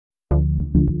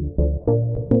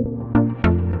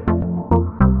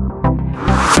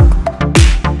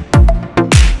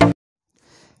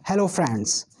Hello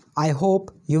friends, I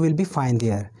hope you will be fine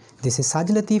there. This is Sajid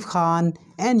Latif Khan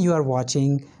and you are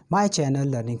watching my channel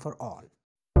Learning for All.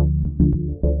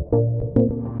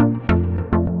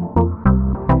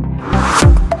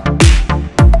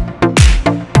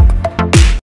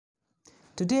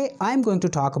 Today I am going to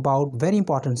talk about very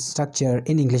important structure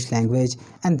in English language,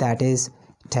 and that is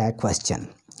tag question.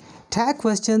 Tag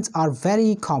questions are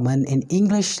very common in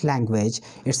English language.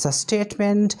 It's a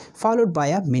statement followed by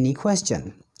a mini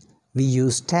question. We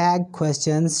use tag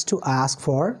questions to ask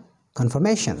for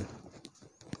confirmation.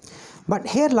 But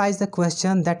here lies the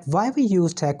question that why we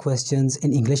use tag questions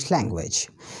in English language.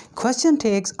 Question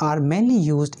tags are mainly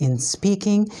used in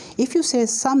speaking. If you say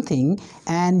something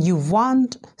and you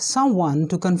want someone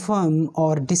to confirm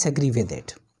or disagree with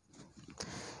it,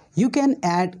 you can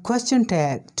add question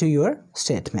tag to your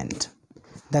statement.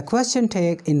 The question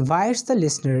tag invites the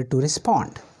listener to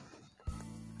respond.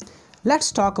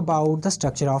 Let's talk about the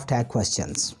structure of tag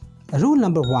questions. Rule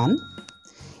number 1.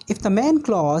 If the main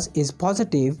clause is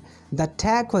positive, the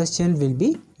tag question will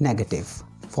be negative.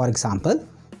 For example,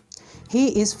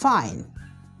 he is fine,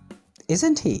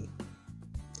 isn't he?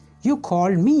 You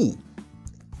called me,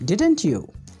 didn't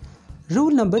you?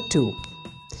 Rule number 2.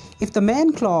 If the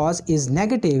main clause is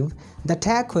negative, the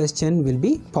tag question will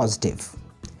be positive.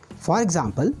 For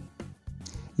example,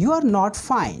 you are not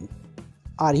fine,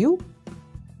 are you?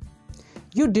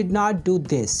 You did not do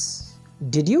this,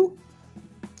 did you?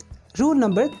 Rule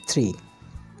number 3.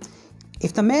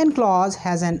 If the main clause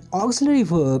has an auxiliary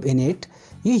verb in it,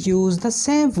 you use the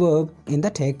same verb in the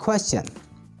tag question.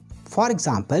 For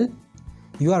example,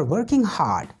 you are working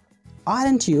hard,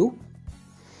 aren't you?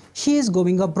 She is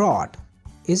going abroad,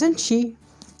 isn't she?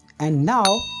 And now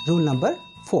rule number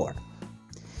 4.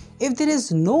 If there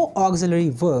is no auxiliary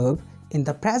verb in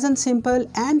the present simple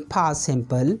and past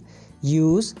simple,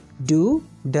 use do,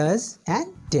 does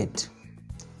and did.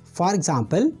 For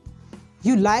example,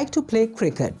 you like to play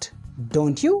cricket,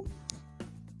 don't you?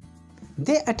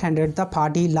 They attended the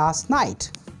party last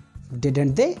night,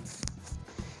 didn't they?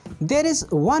 There is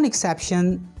one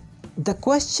exception. The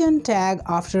question tag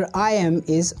after I am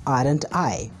is aren't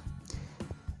I.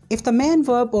 If the main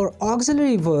verb or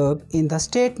auxiliary verb in the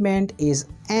statement is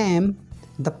am,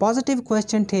 the positive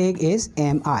question tag is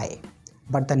am I,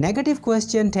 but the negative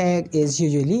question tag is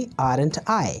usually aren't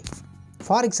I.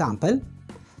 For example,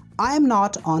 I am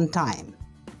not on time,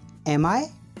 am I?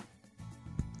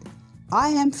 I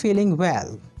am feeling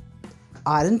well,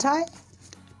 aren't I?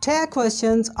 Tag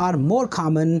questions are more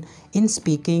common in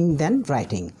speaking than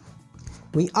writing.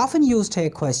 We often use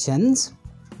tag questions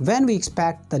when we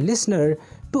expect the listener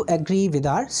to agree with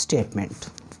our statement.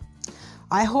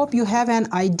 I hope you have an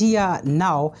idea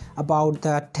now about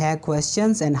the tag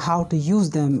questions and how to use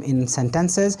them in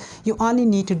sentences. You only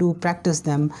need to practice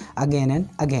them again and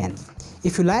again.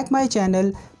 If you like my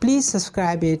channel, please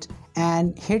subscribe it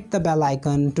and hit the bell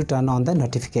icon to turn on the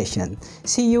notification.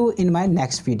 See you in my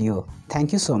next video.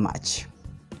 Thank you so much.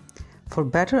 For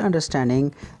better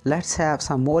understanding, let's have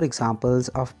some more examples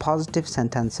of positive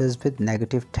sentences with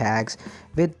negative tags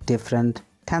with different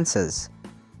tenses.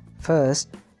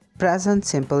 First, present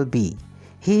simple be.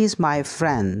 He is my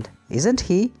friend, isn't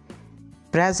he?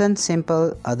 Present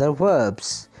simple other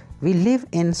verbs. We live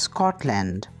in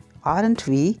Scotland, aren't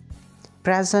we?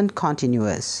 Present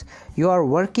continuous. You are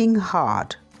working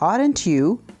hard, aren't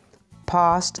you?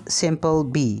 Past simple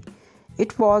be.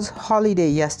 It was holiday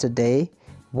yesterday,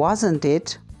 wasn't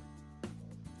it?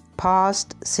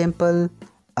 Past simple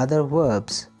other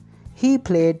verbs. He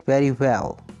played very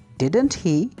well, didn't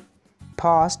he?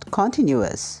 Past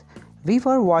continuous. We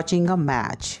were watching a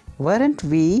match, weren't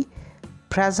we?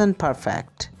 Present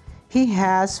perfect. He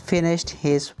has finished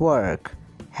his work,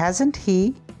 hasn't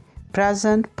he?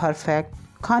 Present perfect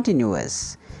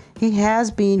continuous. He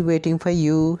has been waiting for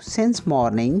you since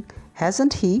morning,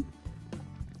 hasn't he?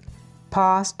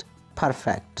 Past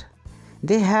perfect.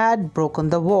 They had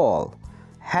broken the wall,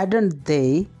 hadn't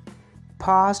they?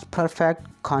 Past perfect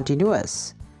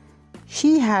continuous.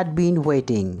 She had been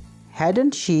waiting,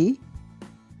 hadn't she?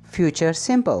 Future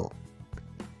simple.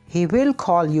 He will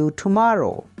call you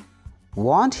tomorrow,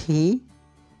 won't he?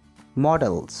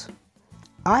 Modals.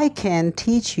 I can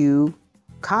teach you,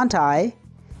 can't I?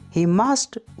 He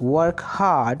must work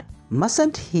hard,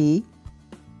 mustn't he?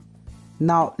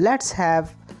 Now let's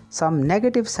have some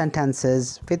negative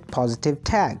sentences with positive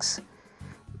tags.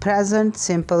 Present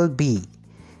simple be.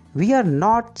 We are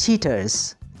not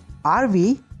cheaters, are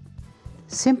we?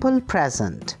 Simple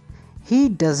present. He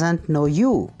doesn't know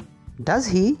you, does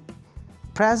he?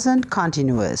 Present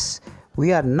continuous.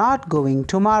 We are not going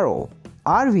tomorrow,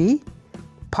 are we?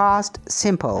 Past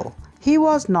simple. He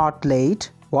was not late,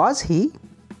 Was he?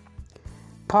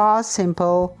 Past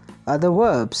simple other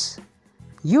verbs.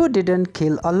 You didn't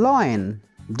kill a lion,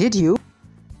 did you?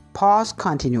 Past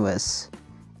continuous.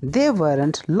 They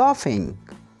weren't laughing,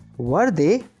 were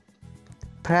they?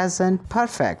 Present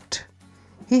perfect.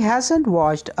 He hasn't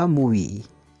watched a movie,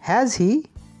 has he?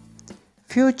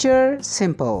 Future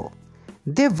simple.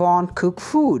 They won't cook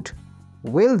food,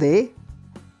 will they?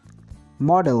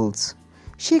 Models.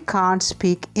 She can't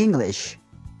speak English,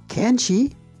 can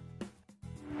she?